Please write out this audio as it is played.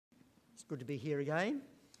Good to be here again.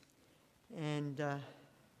 And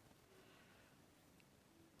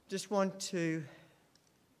just want to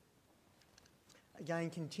again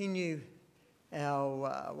continue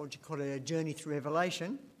our, a journey through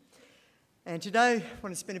Revelation. And today I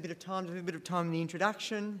want to spend a bit of time in the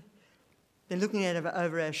introduction, then looking at it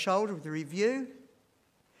over our shoulder with a review.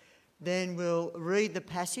 Then we'll read the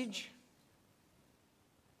passage.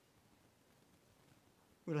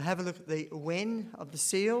 We'll have a look at the when of the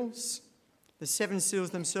seals, the seven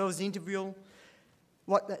seals themselves, the interval,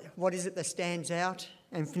 what is it that stands out,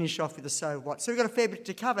 and finish off with the so what. So we've got a fair bit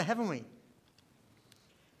to cover, haven't we?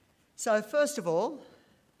 So first of all,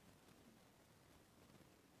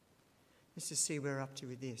 let's just see where we're up to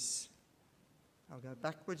with this. I'll go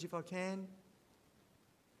backwards if I can.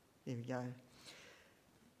 There we go.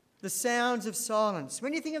 The sounds of silence.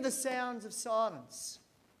 When you think of the sounds of silence,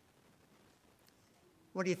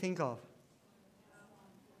 what do you think of?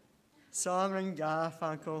 Simon and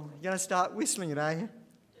Garfunkel. You're going to start whistling it, are you?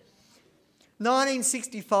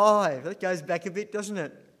 1965. That goes back a bit, doesn't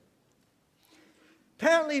it?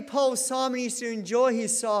 Apparently, Paul Simon used to enjoy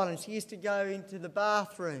his silence. He used to go into the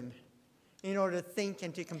bathroom in order to think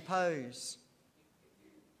and to compose.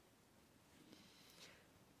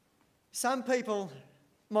 Some people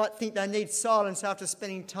might think they need silence after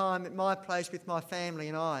spending time at my place with my family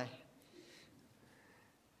and I.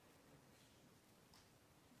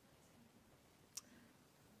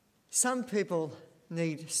 Some people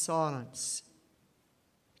need silence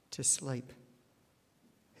to sleep.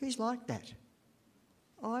 Who's like that?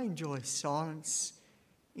 I enjoy silence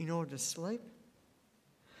in order to sleep.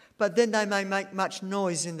 But then they may make much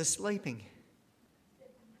noise in the sleeping.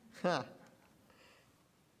 Huh.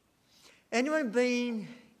 Anyone been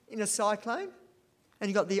in a cyclone? And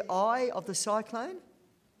you got the eye of the cyclone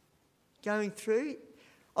going through?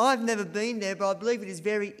 I've never been there, but I believe it is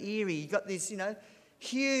very eerie. You've got this,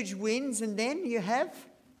 huge winds, and then you have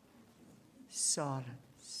silence.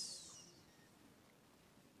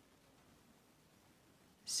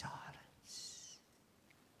 Silence.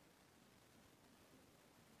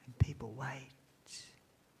 And people wait,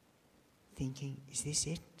 thinking, is this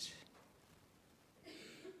it?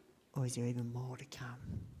 Or is there even more to come?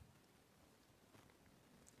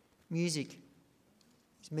 Music,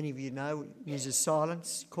 as many of you know, uses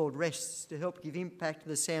silence called rests to help give impact to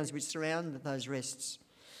the sounds which surround those rests.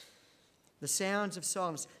 The sounds of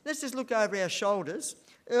silence. Let's just look over our shoulders.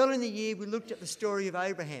 Early in the year, we looked at the story of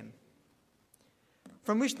Abraham,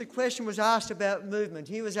 from which the question was asked about movement.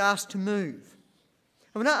 He was asked to move.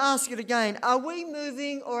 I'm going to ask it again. Are we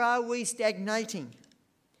moving or are we stagnating?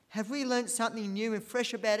 Have we learnt something new and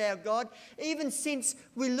fresh about our God, even since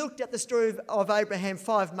we looked at the story of Abraham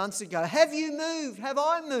 5 months ago? Have you moved? Have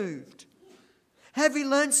I moved? Have we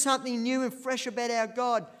learnt something new and fresh about our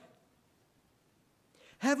God?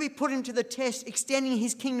 Have we put him to the test, extending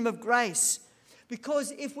his kingdom of grace?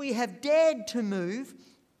 Because if we have dared to move,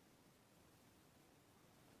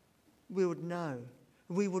 we would know.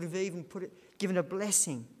 We would have even given a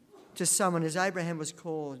blessing to someone, as Abraham was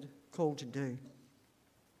called to do.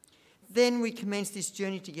 Then we commenced this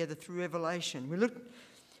journey together through Revelation. We looked,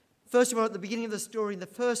 first of all, at the beginning of the story, in the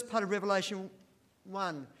first part of Revelation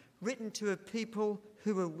 1, written to a people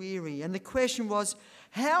who were weary. And the question was,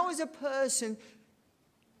 how could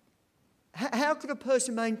a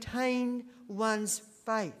person maintain one's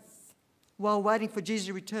faith while waiting for Jesus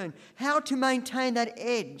to return? How to maintain that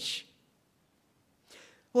edge?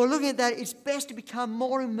 Well, looking at that, it's best to become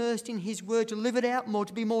more immersed in his word, to live it out more,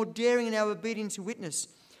 to be more daring in our obedience and witness.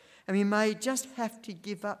 And we may just have to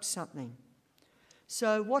give up something.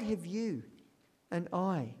 So what have you and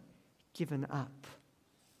I given up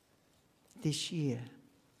this year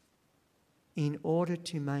in order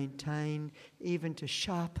to maintain, even to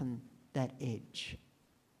sharpen that edge?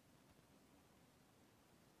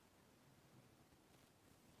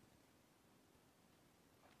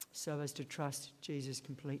 So as to trust Jesus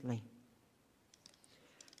completely.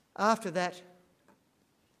 After that,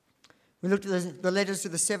 we looked at the letters to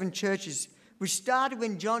the 7 churches, which started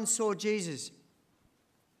when John saw Jesus,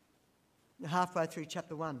 halfway through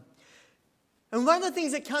chapter 1. And one of the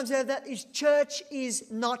things that comes out of that is church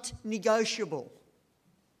is not negotiable.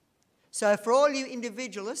 So for all you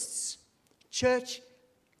individualists, church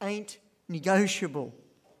ain't negotiable.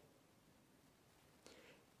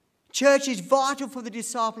 Church is vital for the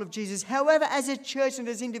disciple of Jesus. However, as a church and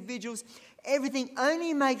as individuals, everything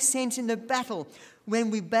only makes sense in the battle when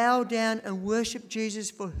we bow down and worship Jesus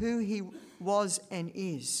for who he was and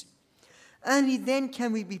is. Only then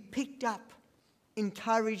can we be picked up,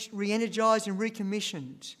 encouraged, re-energized and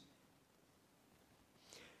recommissioned.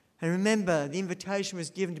 And remember, the invitation was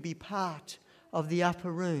given to be part of the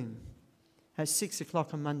upper room at 6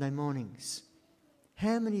 o'clock on Monday mornings.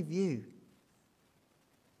 How many of you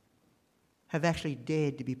have actually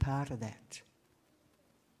dared to be part of that?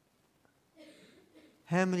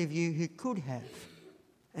 How many of you who could have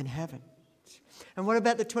and haven't? And what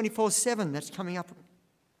about the 24/7 that's coming up?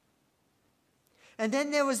 And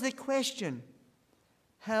then there was the question,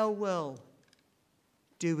 how well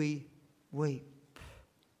do we weep?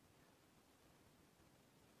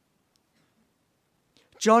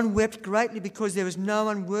 John wept greatly because there was no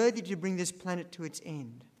one worthy to bring this planet to its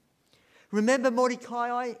end. Remember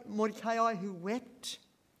Mordecai who wept?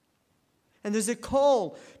 And there's a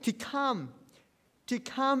call to come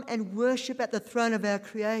and worship at the throne of our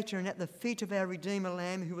Creator and at the feet of our Redeemer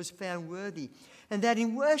Lamb who was found worthy. And that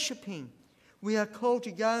in worshipping, we are called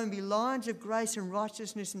to go and be lions of grace and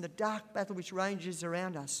righteousness in the dark battle which rages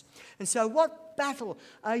around us. And so what battle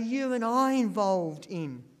are you and I involved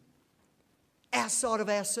in outside of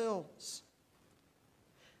ourselves?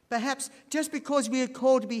 Perhaps just because we are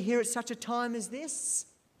called to be here at such a time as this,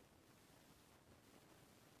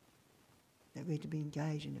 that we're to be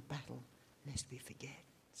engaged in a battle lest we forget.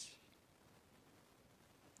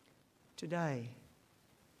 Today,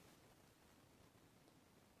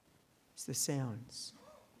 it's the sounds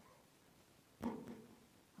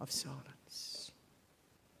of silence.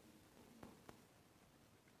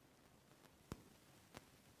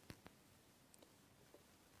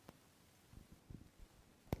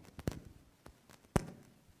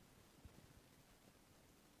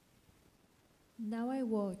 Now I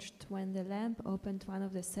watched when the Lamb opened one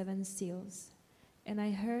of the 7 seals, and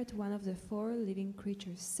I heard one of the 4 living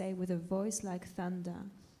creatures say with a voice like thunder,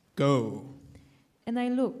 "Go!" And I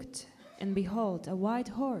looked, and behold, a white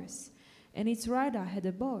horse, and its rider had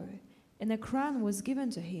a bow, and a crown was given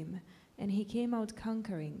to him, and he came out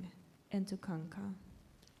conquering, and to conquer.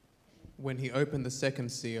 When he opened the 2nd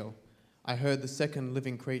seal, I heard the 2nd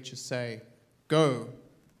living creature say, "Go!"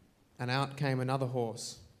 And out came another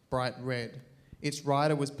horse, bright red. Its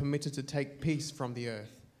rider was permitted to take peace from the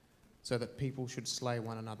earth, so that people should slay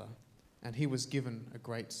one another. And he was given a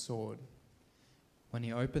great sword. When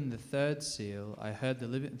he opened the 3rd seal, I heard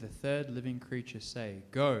the 3rd living creature say,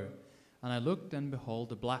 "Go!" And I looked, and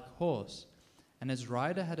behold, a black horse, and his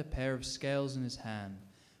rider had a pair of scales in his hand.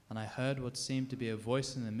 And I heard what seemed to be a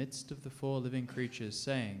voice in the midst of the 4 living creatures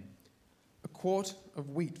saying, "A quart of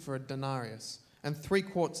wheat for a denarius, and 3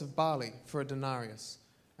 quarts of barley for a denarius,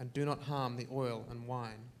 and do not harm the oil and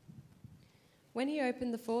wine." When he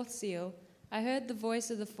opened the 4th seal, I heard the voice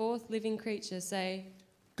of the 4th living creature say,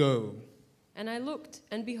 "Go!" And I looked,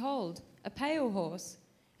 and behold, a pale horse,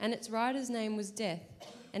 and its rider's name was Death,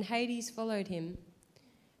 and Hades followed him.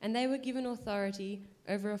 And they were given authority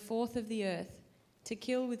over a 1/4 of the earth, to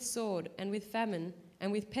kill with sword, and with famine,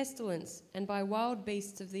 and with pestilence, and by wild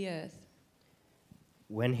beasts of the earth.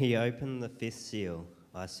 When he opened the 5th seal,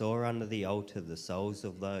 I saw under the altar the souls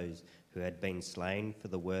of those who had been slain for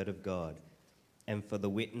the word of God and for the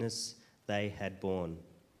witness they had borne.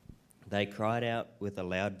 They cried out with a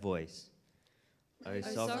loud voice, "O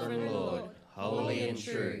sovereign Lord, holy and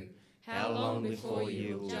true, how long before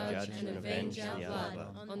you will judge and avenge our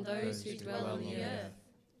blood on those who dwell on the earth?"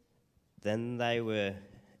 Then they were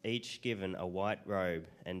each given a white robe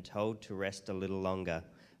and told to rest a little longer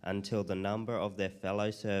until the number of their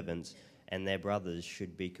fellow servants and their brothers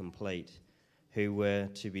should be complete, who were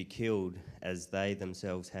to be killed as they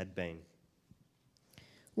themselves had been.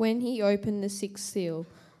 When he opened the 6th seal,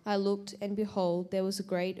 I looked, and behold, there was a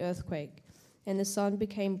great earthquake, and the sun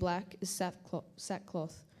became black as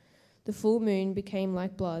sackcloth. The full moon became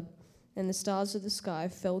like blood, and the stars of the sky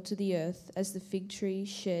fell to the earth as the fig tree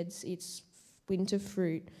sheds its winter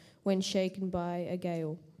fruit when shaken by a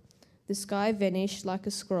gale. The sky vanished like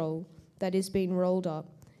a scroll that has been rolled up,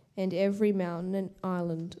 and every mountain and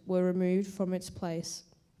island were removed from its place.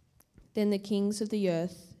 Then the kings of the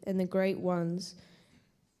earth and the great ones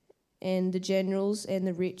and the generals and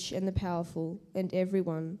the rich and the powerful and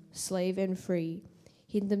everyone, slave and free,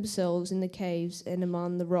 hid themselves in the caves and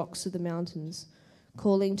among the rocks of the mountains,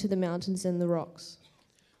 calling to the mountains and the rocks,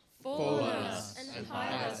 "Fall on us and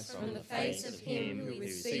hide us from the face of him who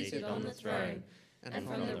is seated on the throne and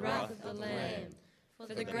from the wrath of the Lamb. For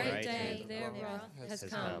the great day of their wrath has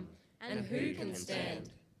come, and who can stand?"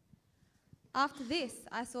 After this,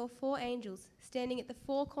 I saw 4 angels standing at the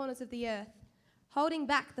 4 corners of the earth, holding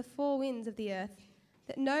back the 4 winds of the earth,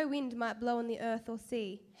 that no wind might blow on the earth or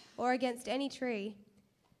sea, or against any tree.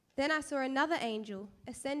 Then I saw another angel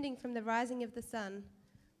ascending from the rising of the sun,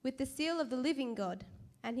 with the seal of the living God,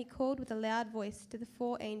 and he called with a loud voice to the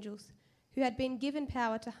 4 angels who had been given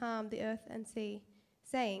power to harm the earth and sea,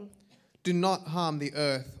 saying, Do not harm the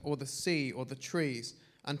earth or the sea or the trees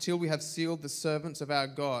until we have sealed the servants of our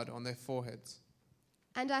God on their foreheads.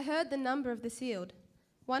 And I heard the number of the sealed,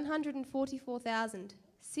 144,000,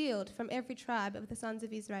 sealed from every tribe of the sons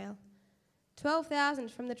of Israel.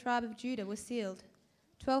 12,000 from the tribe of Judah were sealed,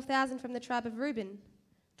 12,000 from the tribe of Reuben,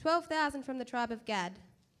 12,000 from the tribe of Gad,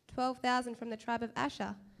 12,000 from the tribe of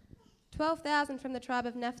Asher, 12,000 from the tribe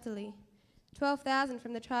of Naphtali, 12,000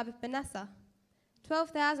 from the tribe of Manasseh,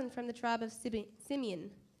 12,000 from the tribe of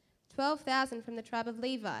Simeon, 12,000 from the tribe of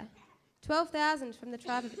Levi, 12,000 from the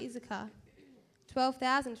tribe of Issachar,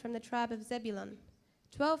 12,000 from the tribe of Zebulun,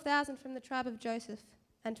 12,000 from the tribe of Joseph,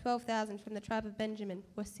 and 12,000 from the tribe of Benjamin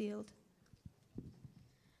were sealed.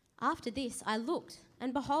 After this I looked,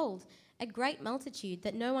 and behold, a great multitude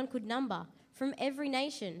that no one could number, from every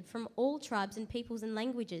nation, from all tribes and peoples and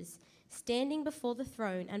languages, standing before the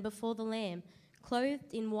throne and before the Lamb,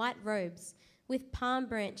 clothed in white robes, with palm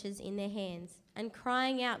branches in their hands, and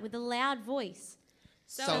crying out with a loud voice,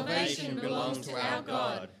 Salvation belongs to our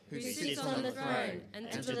God, who sits on the throne,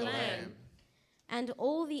 and to the Lamb. And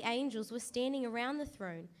all the angels were standing around the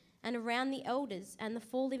throne, and around the elders and the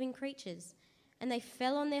 4 living creatures, and they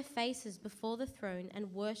fell on their faces before the throne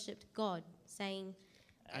and worshipped God, saying,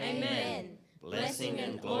 Amen. Blessing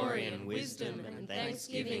and glory and wisdom and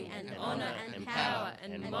thanksgiving and honour and power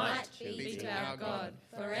and might be to our God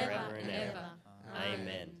forever and ever.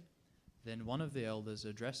 Amen. Then one of the elders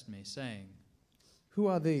addressed me, saying, Who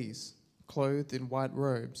are these, clothed in white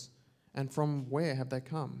robes, and from where have they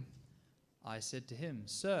come? I said to him,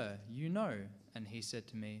 Sir, you know. And he said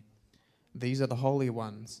to me, These are the holy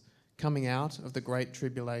ones, coming out of the great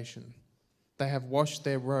tribulation. They have washed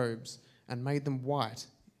their robes and made them white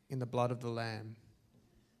in the blood of the Lamb.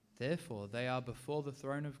 Therefore they are before the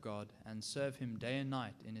throne of God, and serve him day and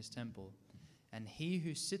night in his temple. And he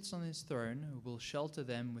who sits on his throne will shelter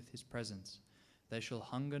them with his presence. They shall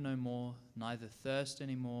hunger no more, neither thirst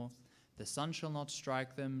any more. The sun shall not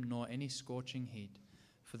strike them, nor any scorching heat.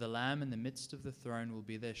 For the Lamb in the midst of the throne will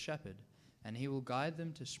be their shepherd, and he will guide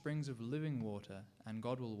them to springs of living water, and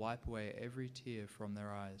God will wipe away every tear from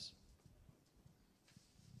their eyes.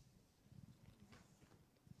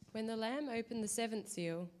 When the Lamb opened the 7th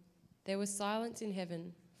seal, there was silence in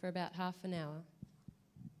heaven for about half an hour.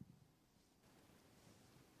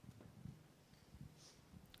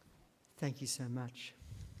 Thank you so much.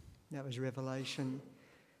 That was Revelation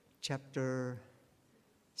chapter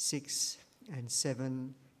 6 and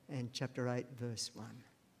 7 and chapter 8, verse 1.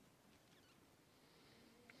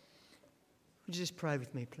 Would you just pray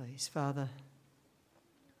with me, please? Father,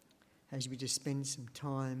 as we just spend some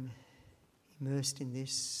time immersed in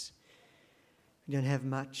this, we don't have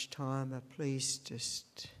much time, but please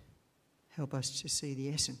just help us to see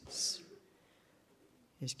the essence.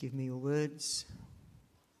 Just give me your words.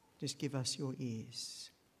 Just give us your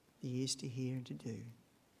ears, the ears to hear and to do. In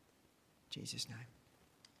Jesus' name.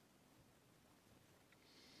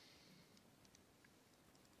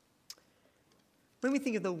 When we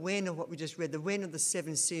think of the when of what we just read, the when of the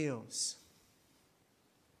 7 seals,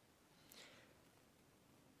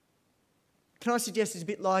 can I suggest it's a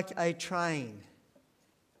bit like a train?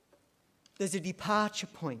 There's a departure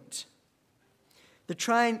point. The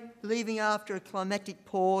train leaving after a climactic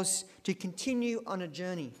pause to continue on a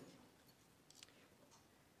journey.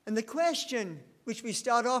 And the question which we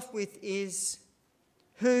start off with is,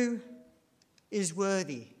 who is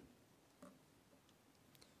worthy?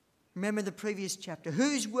 Remember the previous chapter.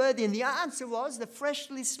 Who's worthy? And the answer was the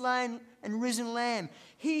freshly slain and risen Lamb.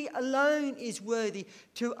 He alone is worthy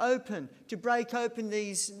to break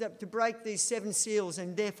these 7 seals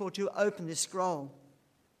and therefore to open this scroll.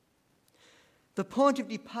 The point of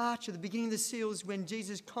departure, the beginning of the seals, when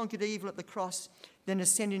Jesus conquered evil at the cross, then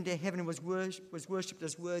ascended into heaven and was worshipped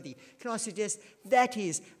as worthy. Can I suggest that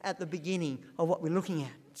is at the beginning of what we're looking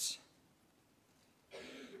at?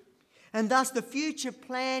 And thus the future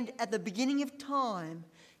planned at the beginning of time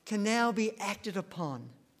can now be acted upon.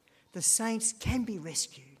 The saints can be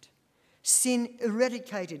rescued, sin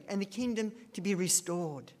eradicated, and the kingdom to be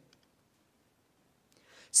restored.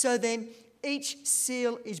 So then each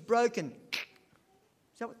seal is broken.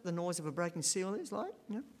 Is that what the noise of a broken seal is like?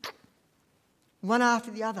 Yeah. One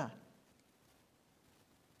after the other.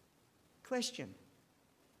 Question.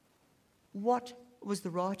 What was the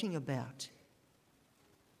writing about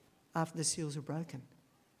after the seals were broken?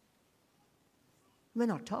 We're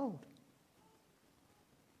not told.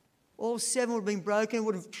 All 7 would have been broken,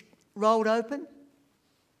 would have rolled open,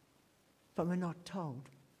 but we're not told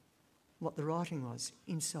what the writing was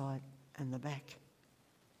inside and the back.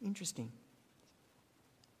 Interesting.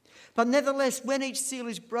 But nevertheless, when each seal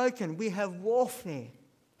is broken, we have warfare,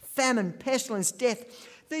 famine, pestilence, death.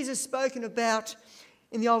 These are spoken about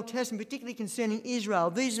in the Old Testament, particularly concerning Israel.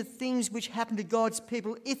 These are things which happen to God's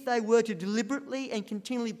people if they were to deliberately and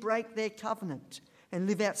continually break their covenant and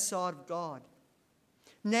live outside of God.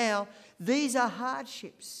 Now, these are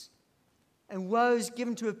hardships and woes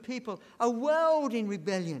given to a people, a world in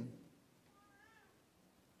rebellion.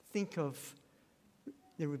 Think of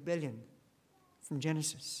the rebellion from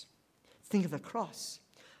Genesis. Think of the cross.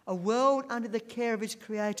 A world under the care of its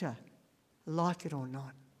Creator, like it or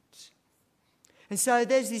not. And so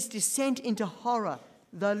there's this descent into horror,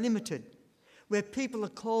 though limited, where people are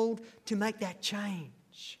called to make that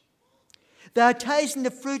change. They are tasting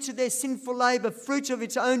the fruits of their sinful labour, fruits of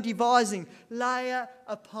its own devising, layer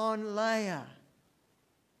upon layer.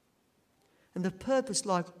 And the purpose,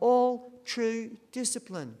 like all true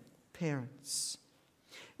discipline, parents,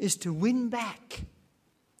 is to win back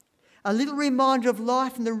a little reminder of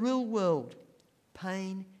life in the real world.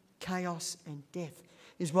 Pain, chaos and death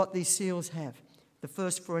is what these seals have. The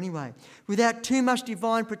first four anyway. Without too much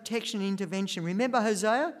divine protection and intervention. Remember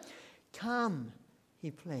Hosea? Come,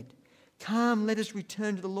 he pled. Come, let us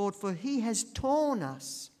return to the Lord, for he has torn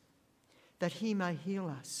us that he may heal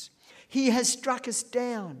us. He has struck us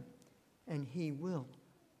down and he will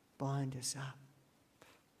bind us up.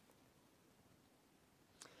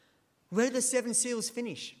 Where do the seven seals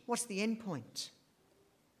finish? What's the end point?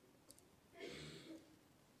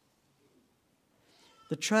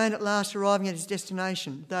 The train at last arriving at its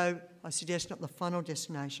destination, though I suggest not the final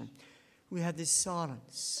destination. We have this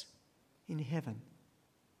silence in heaven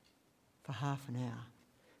for half an hour.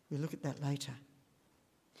 We'll look at that later.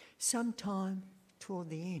 Sometime toward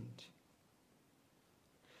the end.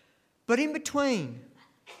 But in between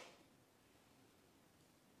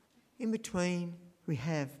we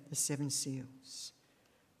have the seven seals.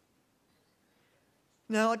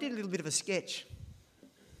 Now, I did a little bit of a sketch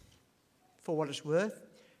for what it's worth,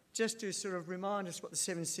 just to sort of remind us what the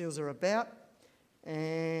seven seals are about.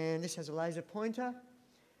 And this has a laser pointer.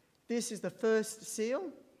 This is the first seal,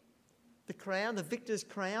 the crown, the victor's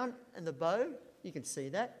crown and the bow. You can see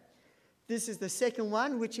that. This is the second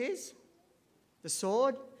one, which is the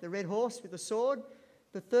sword, the red horse with the sword.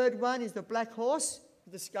 The third one is the black horse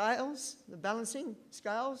with the scales, the balancing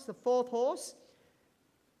scales. The fourth horse,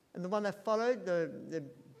 and the one that followed, the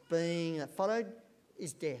being that followed,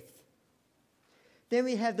 is death. Then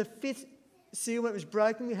we have the fifth seal when it was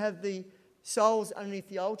broken. We have the souls underneath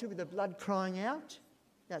the altar with the blood crying out.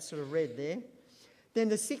 That's sort of red there. Then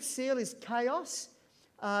the sixth seal is chaos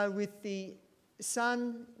with the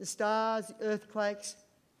sun, the stars, the earthquakes,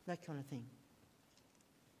 that kind of thing.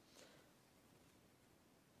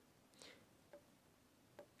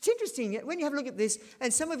 It's interesting, when you have a look at this,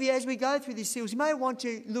 and some of you, as we go through these seals, you may want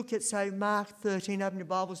to look at, say, Mark 13, open your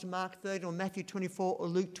Bibles to Mark 13, or Matthew 24, or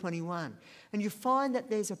Luke 21, and you find that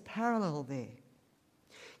there's a parallel there.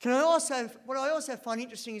 What I also find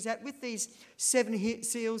interesting is that with these seven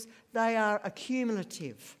seals, they are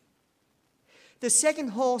accumulative. The second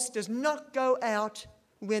horse does not go out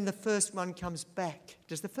when the first one comes back.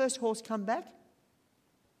 Does the first horse come back?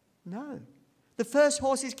 No. The first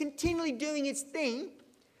horse is continually doing its thing,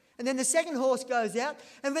 and then the second horse goes out,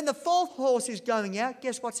 and when the fourth horse is going out,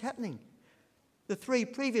 guess what's happening? The three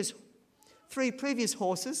previous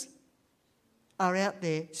horses are out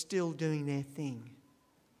there still doing their thing.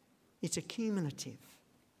 It's accumulative.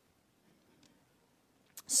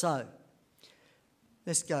 So,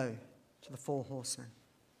 let's go to the four horsemen.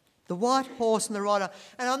 The white horse and the rider.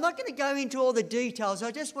 And I'm not going to go into all the details.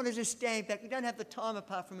 I just wanted to stand back. We don't have the time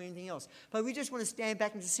apart from anything else. But we just want to stand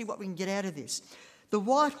back and to see what we can get out of this. The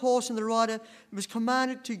white horse and the rider was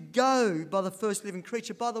commanded to go by the first living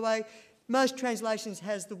creature. By the way, most translations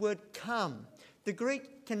has the word come. The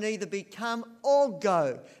Greek can either be come or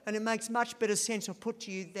go. And it makes much better sense. I'll put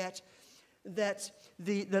to you that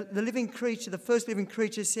the living creature, the first living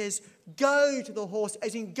creature says, go to the horse,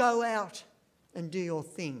 as in go out and do your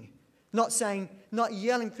thing. Not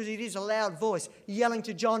yelling, because it is a loud voice, yelling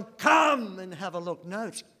to John, come and have a look. No,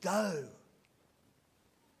 it's go.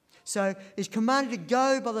 So it's commanded to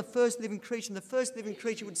go by the first living creature, and the first living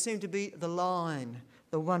creature would seem to be the lion,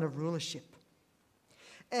 the one of rulership.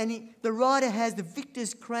 And the rider has the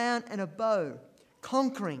victor's crown and a bow,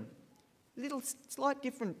 conquering. Little slight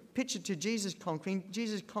different picture to Jesus conquering.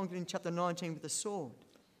 Jesus conquered in chapter 19 with a sword,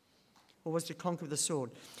 or was to conquer with a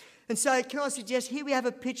sword. And so can I suggest here we have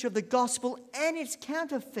a picture of the gospel and its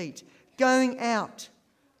counterfeit, going out,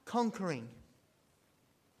 conquering.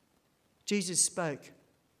 Jesus spoke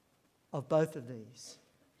of both of these.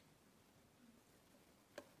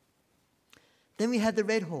 Then we had the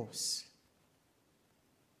red horse.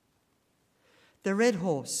 The red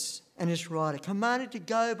horse and its rider, commanded to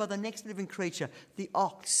go by the next living creature, the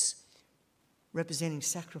ox, representing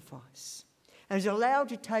sacrifice, and is allowed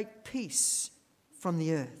to take peace from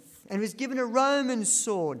the earth. And was given a Roman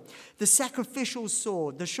sword, the sacrificial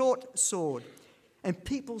sword, the short sword, and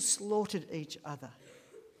people slaughtered each other.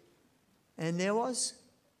 And there was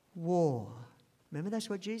war. Remember, that's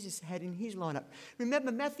what Jesus had in his lineup.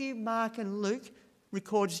 Remember, Matthew, Mark, and Luke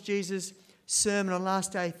records Jesus' sermon on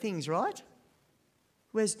last day things, right?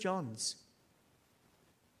 Where's John's?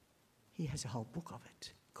 He has a whole book of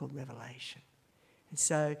it called Revelation. And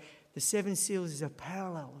so the seven seals is a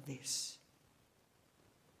parallel of this.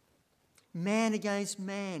 Man against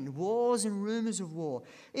man, wars and rumours of war.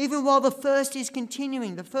 Even while the first is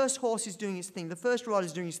continuing, the first horse is doing its thing, the first rider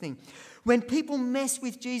is doing his thing. When people mess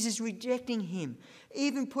with Jesus, rejecting him,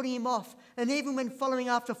 even putting him off, and even when following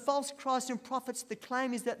after false Christs and prophets, the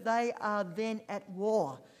claim is that they are then at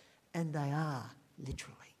war. And they are,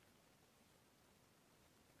 literally.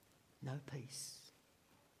 No peace.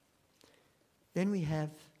 Then we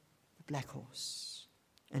have the black horse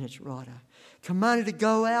and its rider, commanded to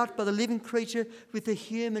go out by the living creature with a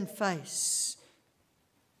human face,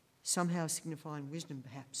 somehow signifying wisdom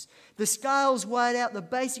perhaps. The scales weighed out the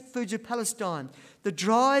basic foods of Palestine, the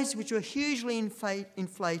dries which were hugely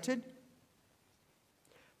inflated,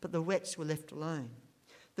 but the wets were left alone.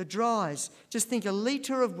 The dries, just think a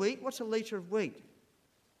litre of wheat. What's a litre of wheat?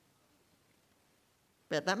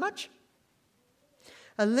 About that much?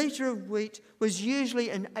 A litre of wheat was usually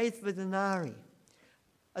an eighth of a denarii.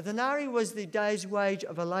 A denarii was the day's wage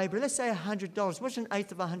of a labourer. Let's say $100. What's an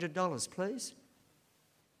eighth of $100, please?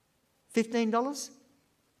 $15?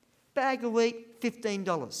 Bag of wheat,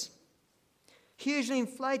 $15. Hugely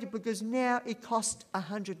inflated because now it costs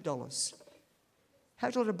 $100. How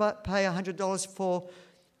much would I pay $100 for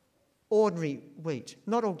ordinary wheat?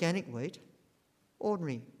 Not organic wheat,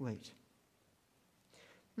 ordinary wheat.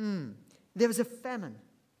 There was a famine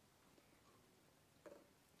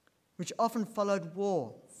which often followed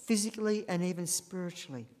war, physically and even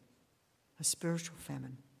spiritually. A spiritual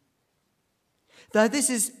famine. Though this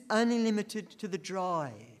is only limited to the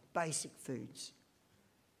dry, basic foods.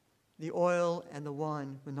 The oil and the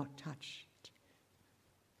wine were not touched,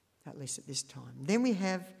 at least at this time. Then we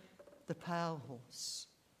have the pale horse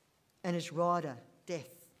and its rider,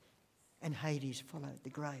 death, and Hades followed, the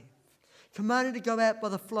grave. Commanded to go out by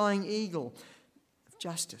the flying eagle of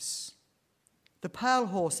justice. The pale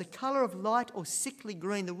horse, a colour of light or sickly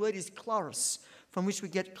green, the word is chloris, from which we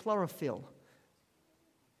get chlorophyll.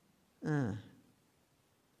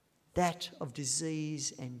 That of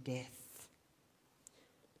disease and death.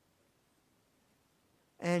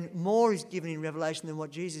 And more is given in Revelation than what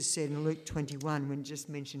Jesus said in Luke 21 when just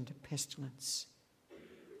mentioned pestilence.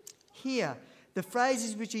 Here, the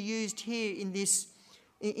phrases which are used here in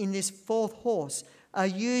this fourth horse are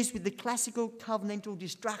used with the classical covenantal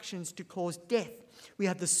destructions to cause death. We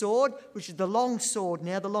have the sword, which is the long sword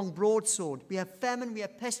now, the long broadsword. We have famine, we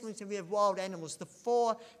have pestilence, and we have wild animals, the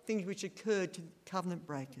four things which occurred to covenant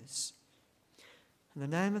breakers. And the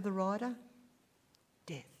name of the rider?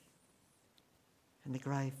 Death. And the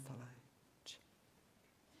grave followed.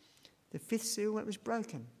 The fifth seal, when it was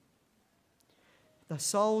broken, the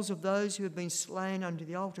souls of those who have been slain under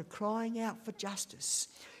the altar, crying out for justice.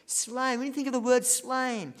 Slain. When you think of the word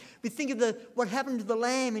slain, we think of what happened to the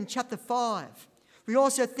lamb in chapter 5. We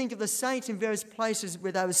also think of the saints in various places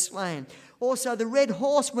where they were slain. Also, the red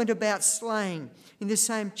horse went about slaying in the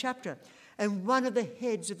same chapter. And one of the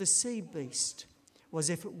heads of the sea beast was,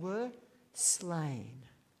 if it were, slain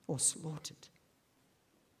or slaughtered.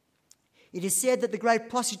 It is said that the great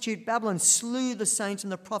prostitute Babylon slew the saints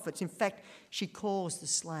and the prophets. In fact, she caused the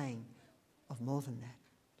slaying of more than that.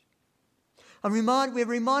 We're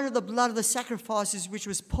reminded of the blood of the sacrifices which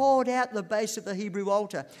was poured out at the base of the Hebrew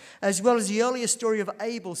altar, as well as the earlier story of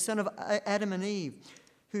Abel, son of Adam and Eve,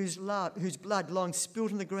 whose blood long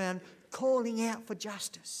spilled on the ground, calling out for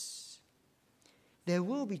justice. There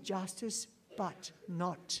will be justice, but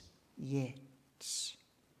not yet.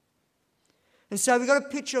 And so we've got a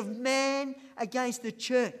picture of man against the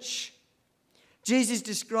church. Jesus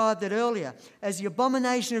described that earlier as the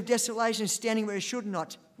abomination of desolation standing where it should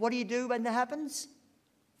not. What do you do when that happens?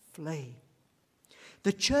 Flee.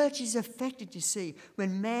 The church is affected, you see,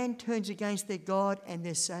 when man turns against their God and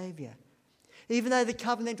their Saviour. Even though the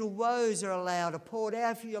covenantal woes are allowed or poured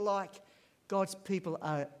out, if you like, God's people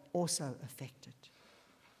are also affected.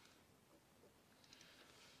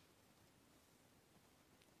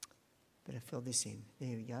 Better fill this in.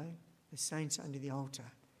 There we go. The saints under the altar.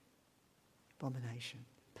 Abomination,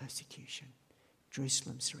 persecution,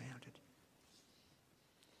 Jerusalem surrounded.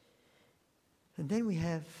 And then we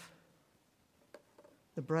have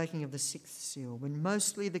the breaking of the sixth seal, when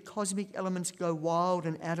mostly the cosmic elements go wild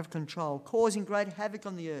and out of control, causing great havoc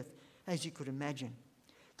on the earth, as you could imagine.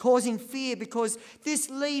 Causing fear, because this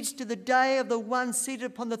leads to the day of the one seated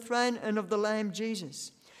upon the throne and of the Lamb,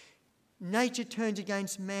 Jesus. Nature turns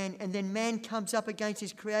against man, and then man comes up against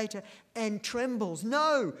his creator and trembles.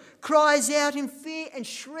 No, cries out in fear and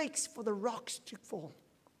shrieks for the rocks to fall.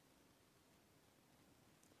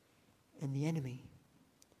 And the enemy,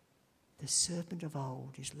 the serpent of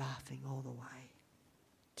old, is laughing all the way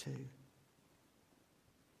to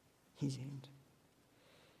his end.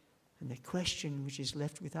 And the question which is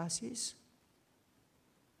left with us is,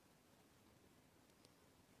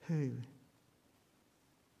 who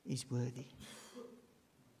is worthy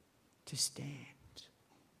to stand?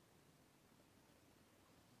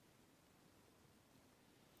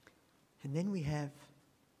 And then we have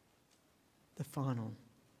the final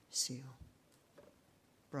seal,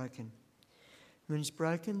 broken. When it's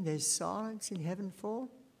broken, there's silence in heaven for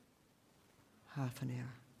half an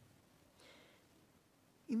hour.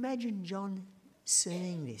 Imagine John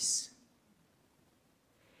seeing this.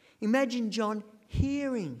 Imagine John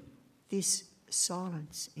hearing this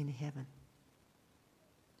silence in heaven,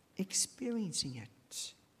 experiencing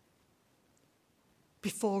it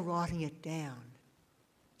before writing it down.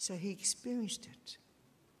 So he experienced it,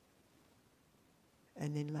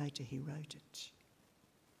 and then later he wrote it.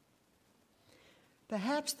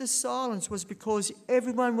 Perhaps the silence was because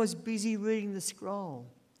everyone was busy reading the scroll.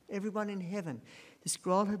 Everyone in heaven. The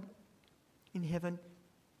scroll in heaven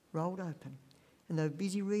rolled open, and they were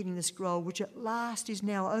busy reading the scroll, which at last is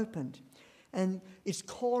now opened. And it's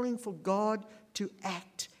calling for God to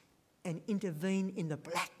act and intervene in the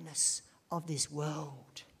blackness of this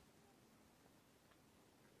world.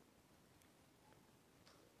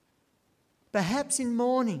 Perhaps in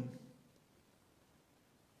mourning,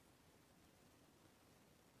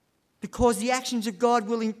 because the actions of God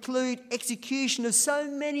will include execution of so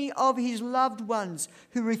many of his loved ones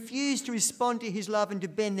who refuse to respond to his love and to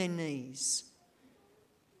bend their knees.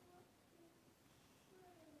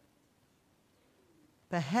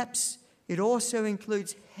 Perhaps it also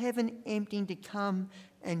includes heaven emptying to come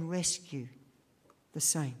and rescue the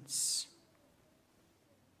saints.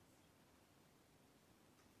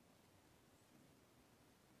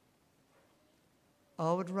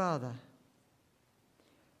 I would rather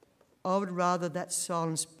that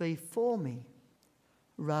silence be for me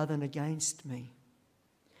rather than against me.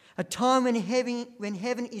 A time when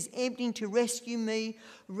heaven is emptying to rescue me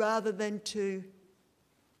rather than to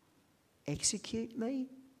execute me.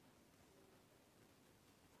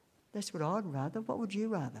 That's what I'd rather. What would you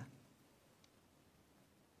rather?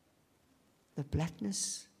 The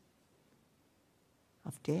blackness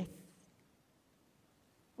of death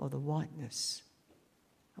or the whiteness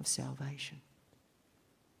of salvation?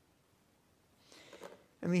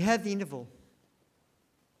 And we have the interval.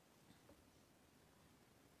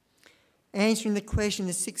 Answering the question,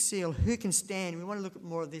 the sixth seal, who can stand? We want to look at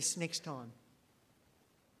more of this next time.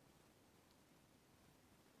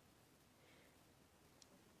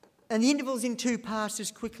 And the interval's in two parts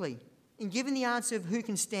just quickly. In giving the answer of who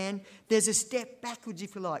can stand, there's a step backwards,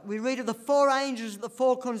 if you like. We read of the four angels at the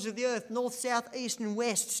four corners of the earth, north, south, east and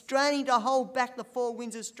west, straining to hold back the four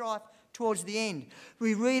winds of strife towards the end.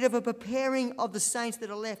 We read of a preparing of the saints that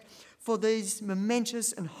are left for these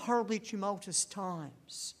momentous and horribly tumultuous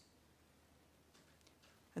times.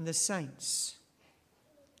 And the saints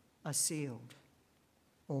are sealed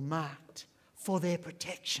or marked for their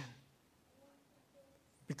protection,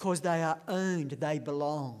 because they are owned, they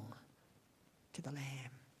belong to the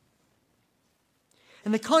Lamb.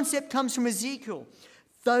 And the concept comes from Ezekiel.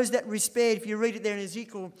 Those that were spared, if you read it there in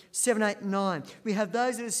Ezekiel 7, 8 and 9, we have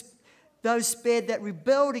those spared that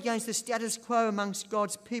rebelled against the status quo amongst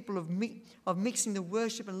God's people of mixing the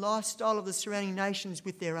worship and lifestyle of the surrounding nations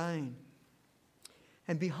with their own.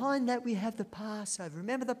 And behind that we have the Passover.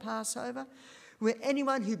 Remember the Passover? Where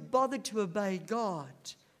anyone who bothered to obey God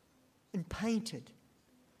and painted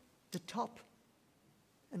the top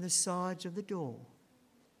and the sides of the door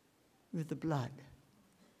with the blood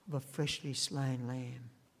of a freshly slain lamb,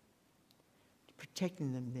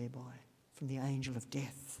 protecting them thereby from the angel of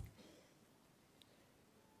death.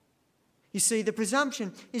 You see, the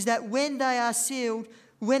presumption is that when they are sealed,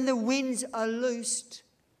 when the winds are loosed,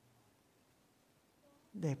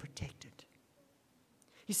 they're protected.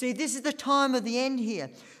 You see, this is the time of the end here.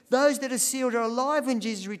 Those that are sealed are alive when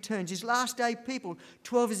Jesus returns. His last day people,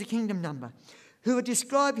 12 is the kingdom number. who are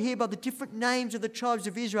described here by the different names of the tribes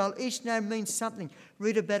of Israel. Each name means something.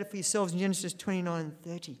 Read about it for yourselves in Genesis 29 and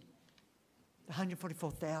 30. The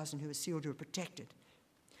 144,000 who are sealed, who are protected.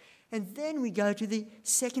 And then we go to the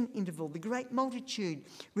second interval, the great multitude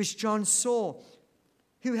which John saw,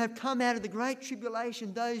 who have come out of the great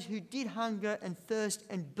tribulation, those who did hunger and thirst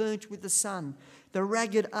and burnt with the sun, the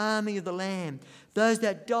ragged army of the Lamb, those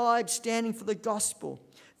that died standing for the gospel,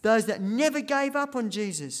 those that never gave up on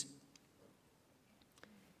Jesus.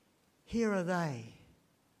 Here are they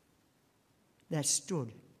that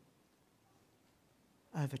stood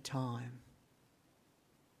over time.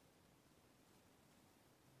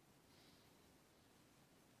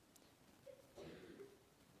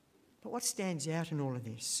 But what stands out in all of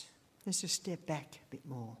this? Let's just step back a bit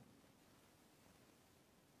more.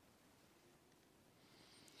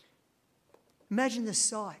 Imagine the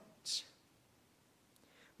sight.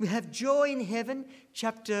 We have joy in heaven,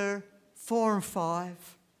 chapter 4 and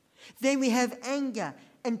 5. Then we have anger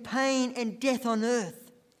and pain and death on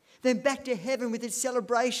earth. Then back to heaven with its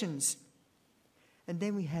celebrations. And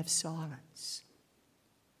then we have silence.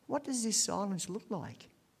 What does this silence look like?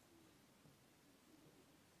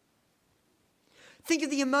 Think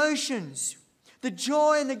of the emotions, the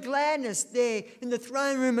joy and the gladness there in the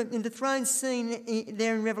throne room, in the throne scene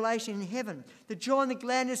there in Revelation in heaven. The joy and the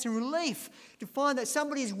gladness and relief to find that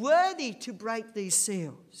somebody is worthy to break these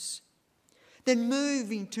seals. Then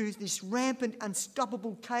moving to this rampant,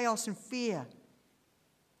 unstoppable chaos and fear.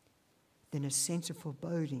 Then a sense of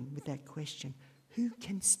foreboding with that question, who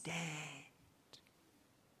can stand?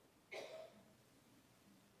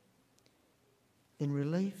 Then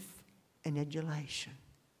relief and adulation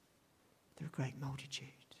through a great multitude.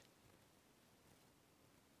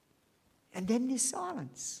 And then there's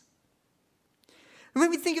silence. And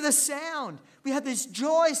when we think of the sound, we have this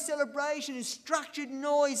joy, celebration, and structured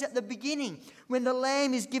noise at the beginning when the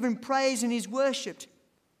Lamb is given praise and is worshipped.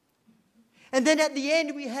 And then at the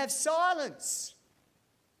end we have silence.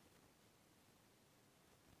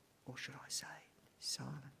 Or should I say,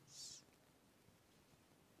 silence.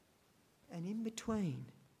 And in between,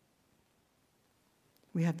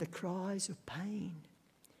 we have the cries of pain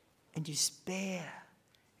and despair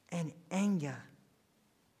and anger,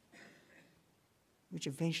 which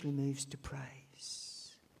eventually moves to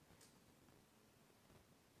praise.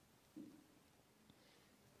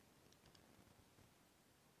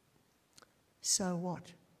 So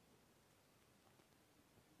what?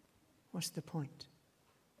 What's the point?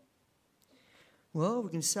 Well, we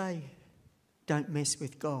can say, don't mess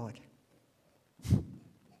with God.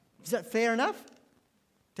 Is that fair enough?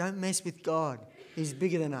 Don't mess with God. He's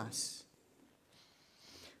bigger than us.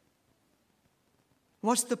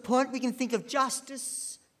 What's the point? We can think of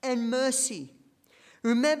justice and mercy.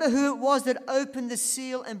 Remember who it was that opened the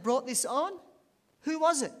seal and brought this on? Who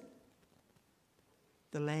was it?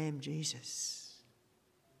 The Lamb Jesus.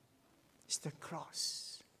 It's the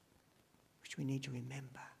cross which we need to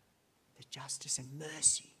remember. The justice and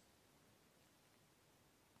mercy.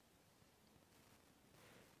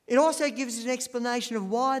 It also gives us an explanation of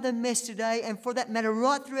why the mess today, and for that matter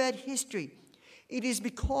right throughout history, it is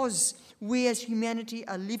because we as humanity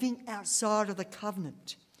are living outside of the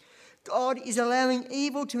covenant. God is allowing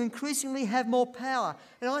evil to increasingly have more power,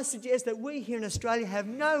 and I suggest that we here in Australia have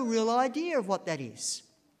no real idea of what that is.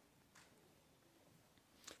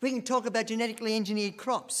 We can talk about genetically engineered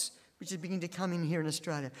crops, which is beginning to come in here in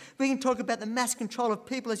Australia. We can talk about the mass control of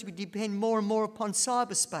people as we depend more and more upon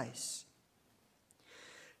cyberspace.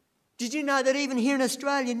 Did you know that even here in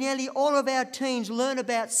Australia, nearly all of our teens learn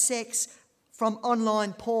about sex from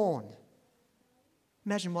online porn?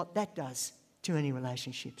 Imagine what that does to any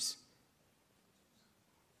relationships.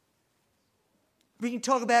 We can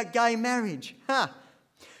talk about gay marriage.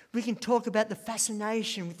 We can talk about the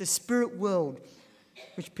fascination with the spirit world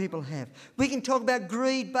which people have. We can talk about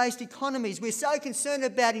greed-based economies. We're so concerned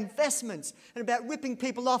about investments and about ripping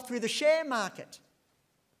people off through the share market.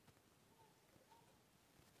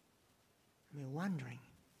 And we're wondering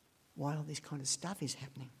why all this kind of stuff is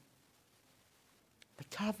happening. The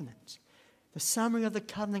covenant. The summary of the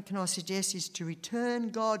covenant, can I suggest, is to return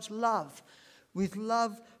God's love with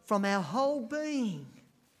love from our whole being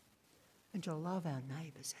and to love our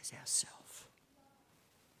neighbours as ourselves.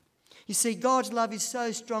 You see, God's love is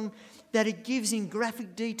so strong that it gives in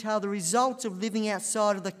graphic detail the results of living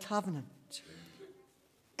outside of the covenant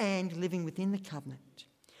and living within the covenant.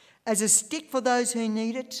 As a stick for those who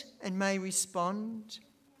need it and may respond,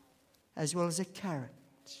 as well as a carrot,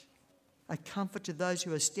 a comfort to those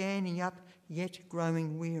who are standing up yet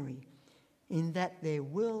growing weary, in that there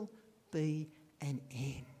will be an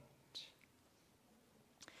end.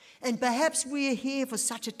 And perhaps we are here for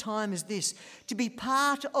such a time as this, to be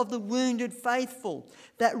part of the wounded faithful,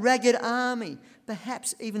 that ragged army,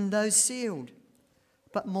 perhaps even those sealed.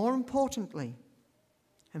 But more importantly,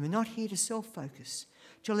 and we're not here to self-focus,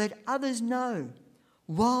 to let others know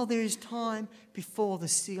while there is time before the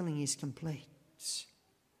sealing is complete.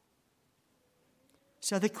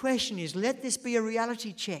 So the question is, let this be a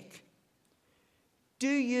reality check.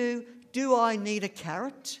 Do I need a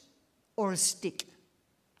carrot or a stick?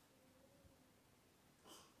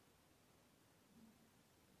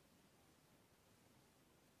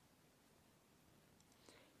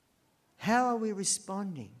 How are we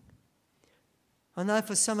responding? I know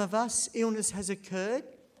for some of us, illness has occurred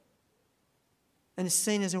and is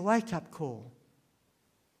seen as a wake-up call.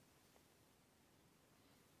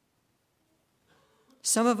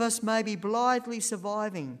 Some of us may be blithely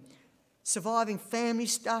surviving family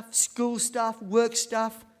stuff, school stuff, work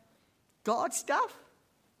stuff, God stuff,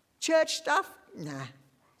 church stuff. Nah,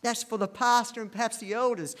 that's for the pastor and perhaps the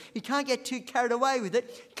elders. You can't get too carried away with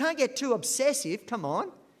it. You can't get too obsessive. Come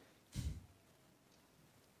on.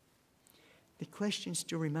 The question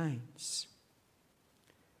still remains,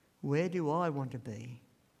 where do I want to be?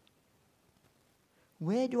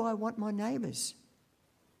 Where do I want my neighbours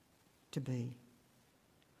to be?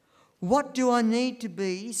 What do I need to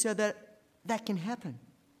be so that that can happen?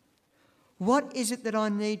 What is it that I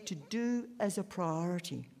need to do as a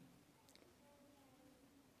priority?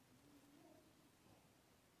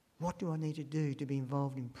 What do I need to do to be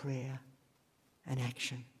involved in prayer and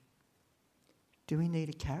action? Do we need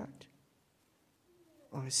a carrot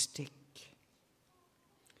or a stick?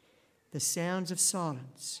 The sounds of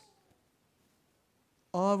silence.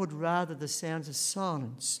 I would rather the sounds of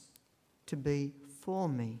silence to be for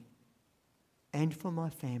me and for my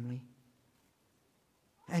family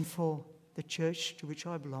and for the church to which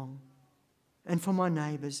I belong and for my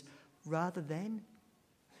neighbours rather than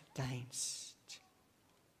against.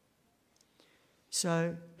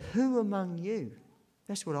 So who among you,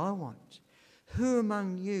 that's what I want, who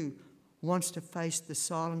among you wants to face the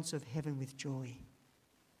silence of heaven with joy?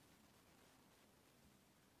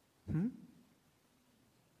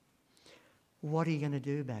 What are you going to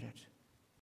do about it?